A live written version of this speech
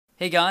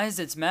Hey guys,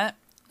 it's Matt.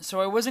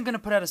 So I wasn't going to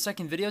put out a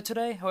second video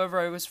today,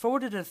 however I was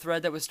forwarded a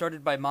thread that was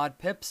started by Mod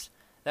Pips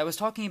that was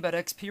talking about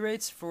XP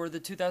rates for the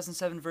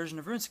 2007 version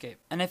of Runescape.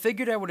 And I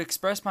figured I would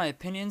express my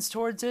opinions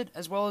towards it,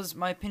 as well as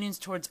my opinions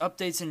towards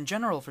updates in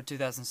general for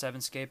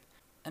 2007scape,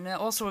 and I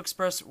also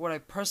express what I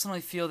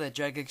personally feel that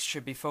jagex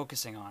should be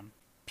focusing on.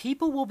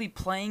 People will be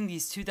playing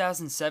these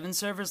 2007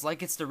 servers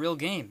like it's the real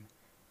game,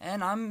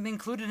 and I'm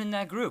included in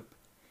that group.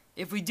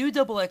 If we do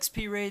double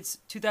XP rates,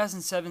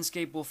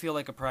 2007scape will feel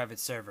like a private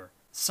server.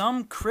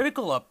 Some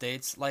critical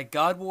updates, like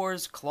God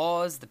Wars,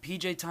 Claws, the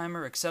PJ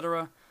Timer,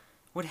 etc.,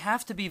 would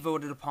have to be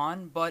voted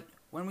upon, but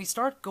when we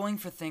start going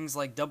for things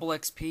like double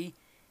XP,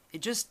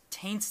 it just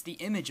taints the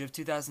image of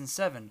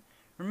 2007.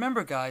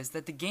 Remember guys,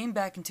 that the game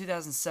back in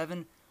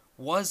 2007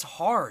 was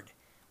hard.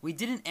 We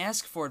didn't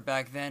ask for it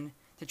back then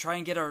to try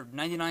and get our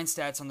 99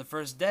 stats on the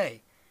first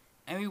day,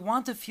 and we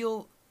want to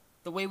feel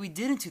the way we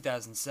did in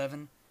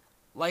 2007,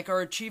 like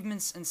our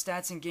achievements and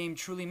stats in game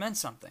truly meant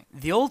something.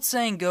 The old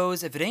saying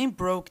goes, if it ain't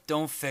broke,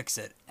 don't fix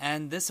it.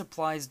 And this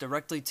applies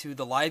directly to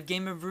the live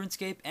game of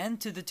RuneScape and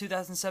to the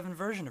 2007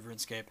 version of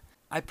RuneScape.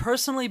 I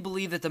personally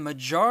believe that the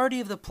majority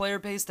of the player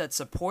base that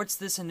supports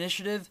this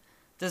initiative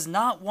does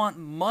not want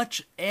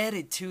much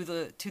added to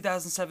the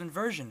 2007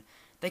 version.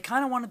 They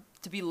kind of want it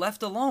to be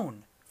left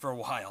alone for a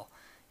while.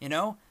 You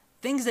know?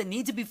 Things that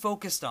need to be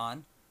focused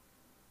on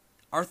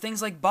are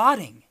things like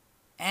botting,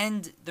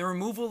 and the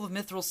removal of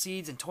mithril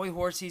seeds and toy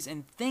horses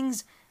and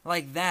things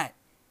like that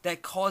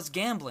that cause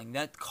gambling,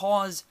 that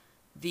cause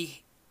the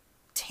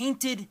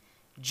tainted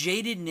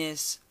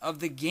jadedness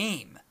of the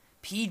game.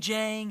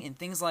 PJing and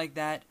things like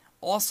that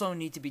also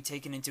need to be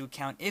taken into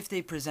account if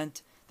they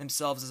present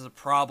themselves as a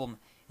problem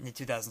in the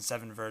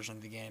 2007 version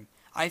of the game.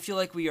 I feel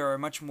like we are a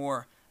much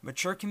more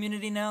mature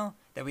community now,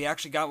 that we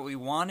actually got what we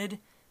wanted,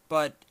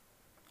 but,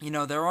 you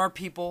know, there are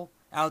people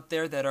out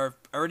there that are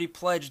already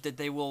pledged that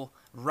they will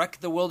wreck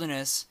the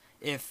wilderness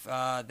if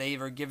they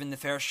are given the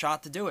fair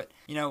shot to do it.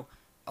 You know,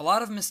 a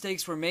lot of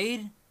mistakes were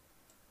made,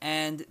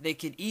 and they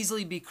could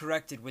easily be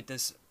corrected with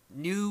this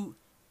new,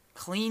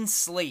 clean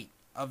slate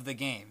of the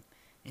game.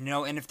 You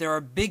know, and if there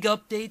are big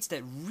updates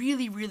that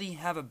really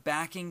have a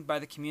backing by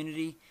the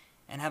community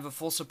and have a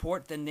full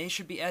support, then they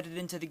should be added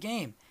into the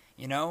game.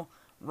 You know,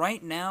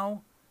 right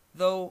now,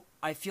 though,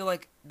 I feel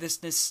like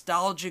this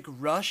nostalgic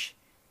rush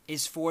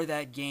is for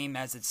that game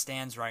as it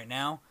stands right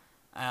now.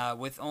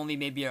 With only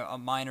maybe a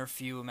minor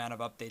few amount of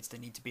updates that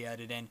need to be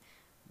added in.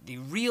 The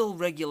real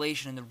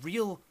regulation and the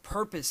real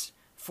purpose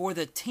for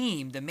the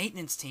team, the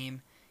maintenance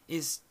team,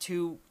 is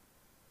to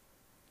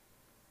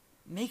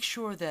make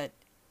sure that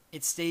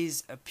it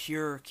stays a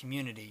pure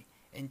community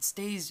and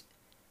stays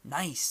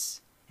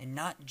nice and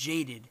not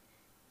jaded,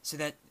 so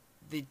that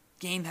the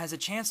game has a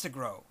chance to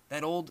grow.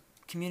 That old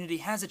community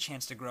has a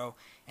chance to grow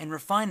and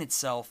refine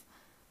itself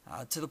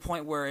to the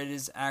point where it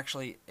is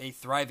actually a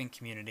thriving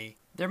community.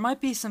 There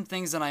might be some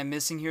things that I'm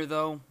missing here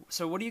though,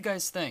 so what do you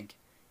guys think?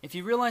 If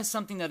you realize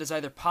something that is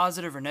either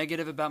positive or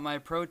negative about my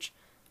approach,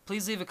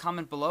 please leave a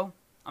comment below.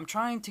 I'm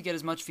trying to get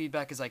as much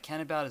feedback as I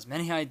can about as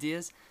many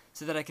ideas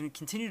so that I can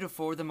continue to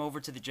forward them over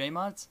to the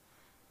JMods.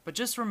 But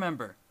just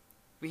remember,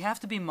 we have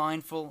to be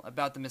mindful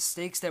about the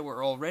mistakes that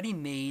were already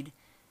made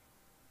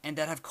and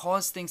that have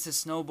caused things to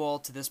snowball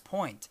to this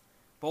point,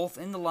 both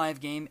in the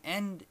live game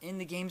and in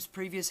the game's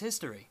previous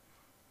history.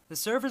 The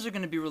servers are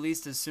going to be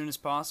released as soon as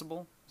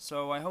possible,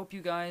 so I hope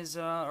you guys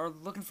are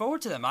looking forward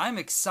to them. I'm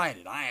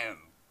excited. I am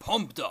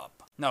pumped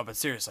up. No, but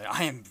seriously,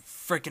 I am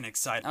freaking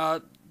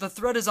excited. The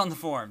thread is on the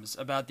forums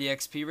about the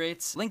XP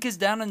rates. Link is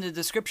down in the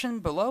description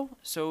below,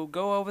 so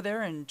go over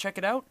there and check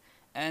it out.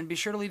 And be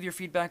sure to leave your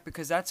feedback,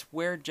 because that's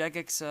where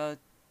jagex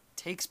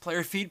takes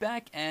player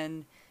feedback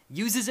and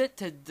uses it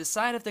to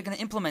decide if they're going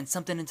to implement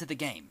something into the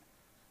game.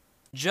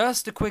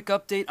 Just a quick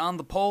update on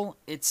the poll.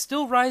 It's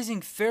still rising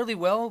fairly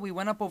well. We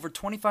went up over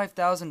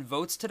 25,000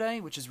 votes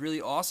today, which is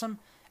really awesome.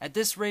 At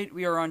this rate,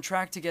 we are on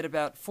track to get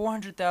about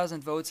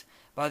 400,000 votes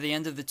by the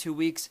end of the 2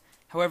 weeks.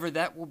 However,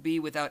 that will be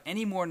without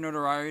any more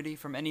notoriety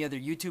from any other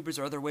YouTubers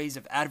or other ways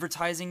of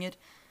advertising it.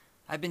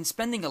 I've been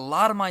spending a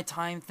lot of my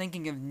time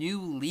thinking of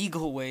new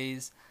legal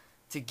ways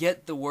to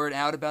get the word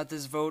out about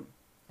this vote.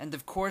 And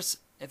of course,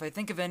 if I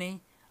think of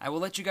any, I will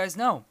let you guys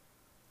know.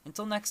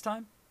 Until next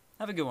time,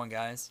 have a good one,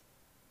 guys.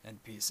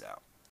 And peace out.